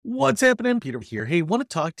What's happening? Peter here. Hey, want to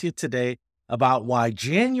talk to you today about why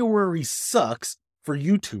January sucks for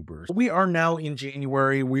YouTubers. We are now in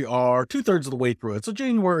January. We are 2/3 of the way through it. So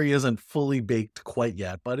January isn't fully baked quite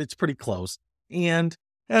yet, but it's pretty close. And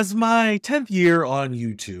as my 10th year on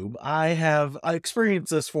YouTube, I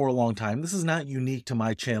experienced this for a long time. This is not unique to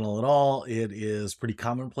my channel at all. It is pretty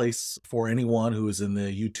commonplace for anyone who is in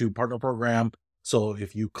the YouTube partner program. So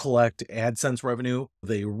if you collect AdSense revenue,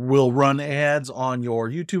 they will run ads on your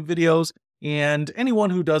YouTube videos. And anyone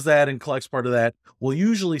who does that and collects part of that will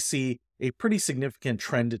usually see a pretty significant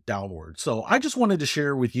trend downward. So I just wanted to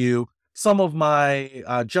share with you some of my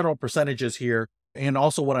general percentages here, and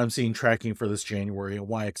also what I'm seeing tracking for this January and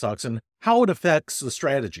why it sucks and how it affects the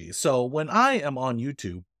strategy. So when I am on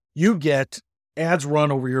YouTube, you get ads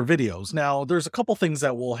run over your videos. Now, there's a couple things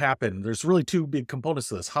that will happen. There's really two big components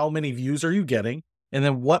to this. How many views are you getting? And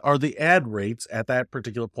then what are the ad rates at that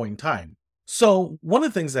particular point in time? So one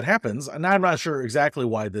of the things that happens, and I'm not sure exactly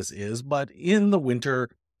why this is, but in the winter,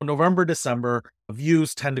 November, December,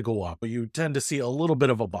 views tend to go up. You tend to see a little bit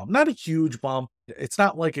of a bump, not a huge bump. It's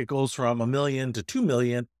not like it goes from 1 million to 2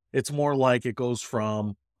 million. It's more like it goes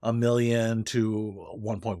from 1 million to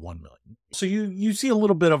 1.1 million. So you see a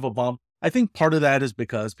little bit of a bump. I think part of that is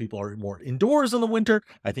because people are more indoors in the winter.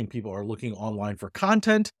 I think people are looking online for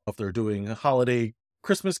content. If they're doing holiday,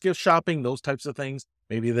 Christmas gift shopping, those types of things,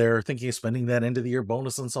 maybe they're thinking of spending that end of the year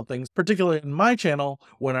bonus on something. Particularly in my channel,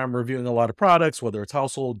 when I'm reviewing a lot of products, whether it's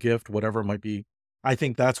household, gift, whatever it might be, I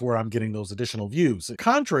think that's where I'm getting those additional views.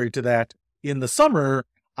 Contrary to that, in the summer,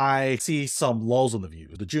 I see some lulls in the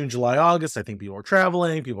views. The June, July, August, I think people are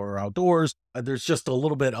traveling, people are outdoors. There's just a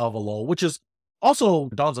little bit of a lull, which is also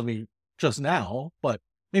dawns on me just now, but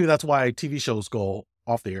maybe that's why TV shows go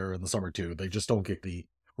off the air in the summer too. They just don't get the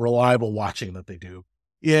reliable watching that they do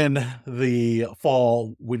in the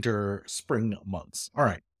fall, winter, spring months. All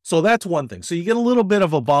right. So that's one thing. So you get a little bit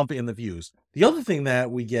of a bump in the views. The other thing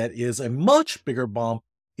that we get is a much bigger bump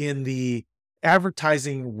in the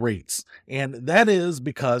advertising rates. And that is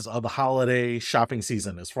because of the holiday shopping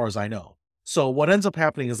season, as far as I know. So what ends up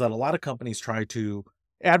happening is that a lot of companies try to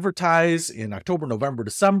advertise in October, November,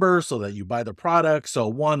 December so that you buy the product. So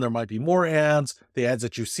one, there might be more ads. The ads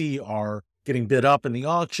that you see are getting bid up in the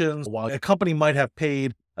auctions. While a company might have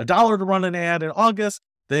paid $1 to run an ad in August,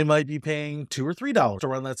 they might be paying $2 or $3 to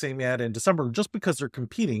run that same ad in December, just because they're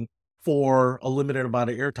competing for a limited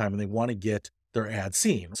amount of airtime and they want to get their ad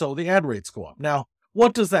seen. So the ad rates go up. Now,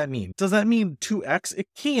 what does that mean? Does that mean 2x? It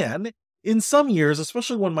can. In some years,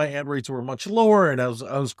 especially when my ad rates were much lower and I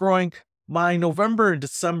was growing, my November and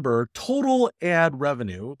December total ad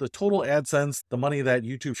revenue, the total AdSense, the money that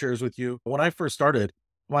YouTube shares with you. When I first started,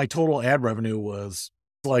 my total ad revenue was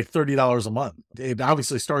like $30 a month. It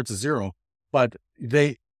obviously starts at zero, but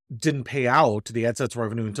they didn't pay out the AdSense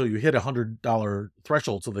revenue until you hit $100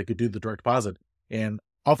 threshold so they could do the direct deposit. And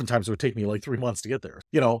oftentimes it would take me like 3 months to get there.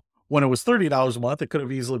 When it was $30 a month, it could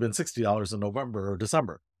have easily been $60 in November or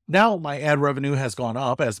December. Now my ad revenue has gone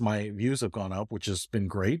up as my views have gone up, which has been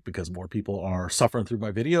great because more people are suffering through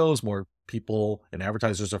my videos. More people and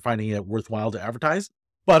advertisers are finding it worthwhile to advertise.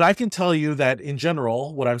 But I can tell you that in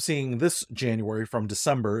general, what I'm seeing this January from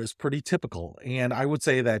December is pretty typical. And I would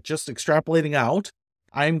say that just extrapolating out,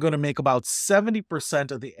 I'm going to make about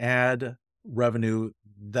 70% of the ad revenue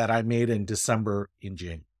that I made in December in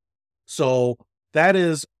January. So that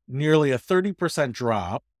is nearly a 30%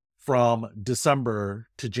 drop from December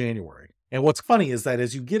to January. And what's funny is that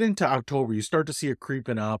as you get into October, you start to see it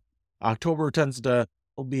creeping up. October tends to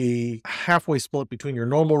be halfway split between your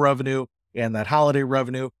normal revenue and that holiday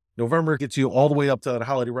revenue. November gets you all the way up to that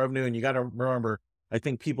holiday revenue. And you got to remember, I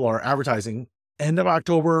think people are advertising end of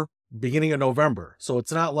October, beginning of November. So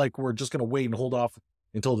it's not like we're just going to wait and hold off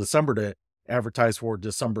until December to advertise for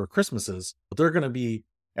December Christmases. But they're going to be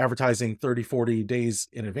advertising 30, 40 days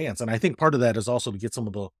in advance. And I think part of that is also to get some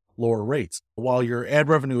of the lower rates. While your ad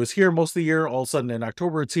revenue is here most of the year, all of a sudden in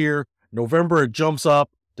October it's here, November it jumps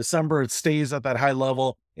up, December it stays at that high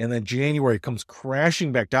level, and then January comes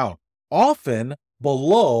crashing back down, often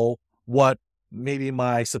below what maybe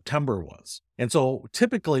my September was. And so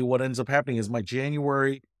typically what ends up happening is my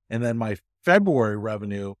January and then my February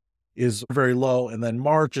revenue is very low, and then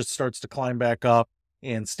March it starts to climb back up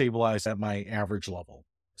and stabilize at my average level.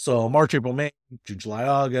 So March, April, May, June, July,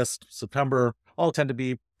 August, September all tend to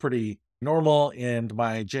be pretty normal, and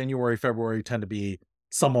my January, February tend to be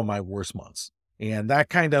some of my worst months. And that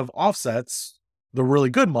kind of offsets the really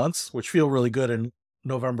good months, which feel really good in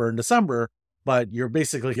November and December, but you're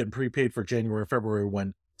basically getting prepaid for January, February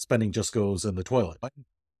when spending just goes in the toilet.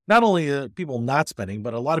 not only people not spending,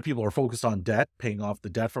 but a lot of people are focused on debt, paying off the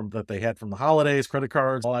debt that they had from the holidays, credit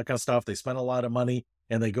cards, all that kind of stuff. They spend a lot of money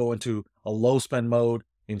and they go into a low spend mode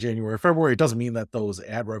in January, February. It doesn't mean that those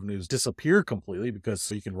ad revenues disappear completely,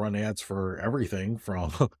 because you can run ads for everything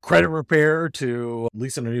from credit repair to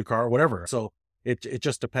leasing a new car, whatever. So it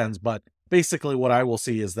just depends. But basically what I will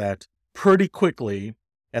see is that pretty quickly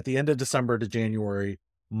at the end of December to January,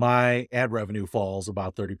 my ad revenue falls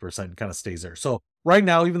about 30%, kind of stays there. So right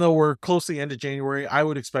now, even though we're close to the end of January, I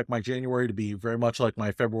would expect my January to be very much like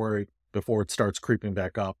my February before it starts creeping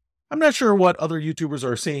back up. I'm not sure what other YouTubers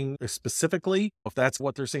are seeing specifically, if that's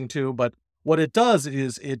what they're seeing too, but what it does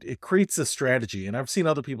is it creates a strategy, and I've seen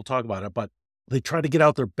other people talk about it, but they try to get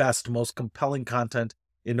out their best, most compelling content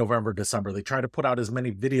in November, December. They try to put out as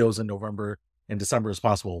many videos in November and December as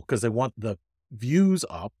possible because they want the views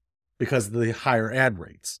up because of the higher ad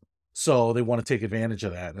rates. So they want to take advantage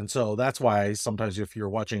of that. And so that's why sometimes if you're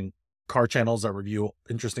watching car channels that review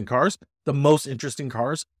interesting cars, the most interesting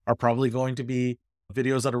cars are probably going to be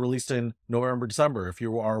videos that are released in November, December. If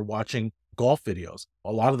you are watching golf videos,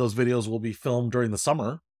 a lot of those videos will be filmed during the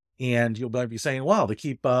summer, and you'll might be saying, wow, they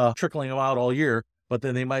keep trickling them out all year, but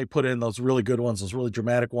then they might put in those really good ones, those really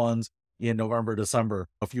dramatic ones in November, December.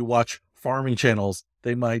 If you watch farming channels,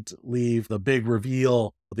 they might leave the big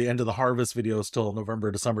reveal, the end of the harvest videos till November,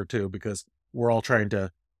 December too, because we're all trying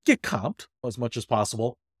to get comped as much as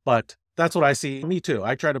possible. But that's what I see. Me too.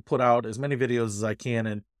 I try to put out as many videos as I can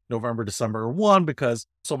in November, December. One, because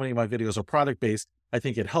so many of my videos are product based. I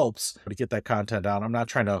think it helps to get that content out. I'm not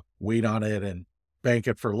trying to wait on it and bank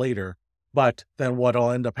it for later. But then what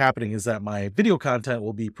will end up happening is that my video content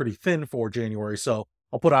will be pretty thin for January. So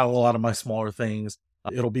I'll put out a lot of my smaller things.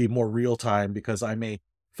 It'll be more real time because I may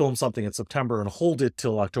film something in September and hold it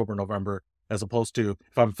till October, November, as opposed to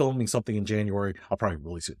if I'm filming something in January, I'll probably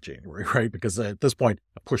release it in January, right? Because at this point,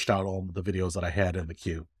 I pushed out all the videos that I had in the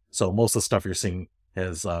queue. So most of the stuff you're seeing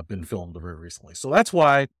has been filmed very recently. So that's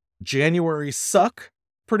why January suck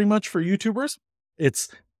pretty much for YouTubers. It's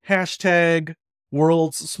hashtag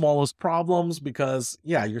world's smallest problems because,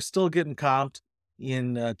 yeah, you're still getting comped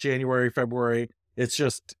in January, February. It's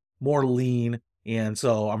just more lean. And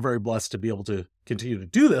so I'm very blessed to be able to continue to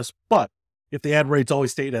do this. But if the ad rates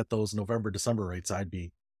always stayed at those November, December rates, I'd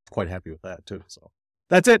be quite happy with that too. So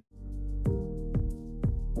that's it.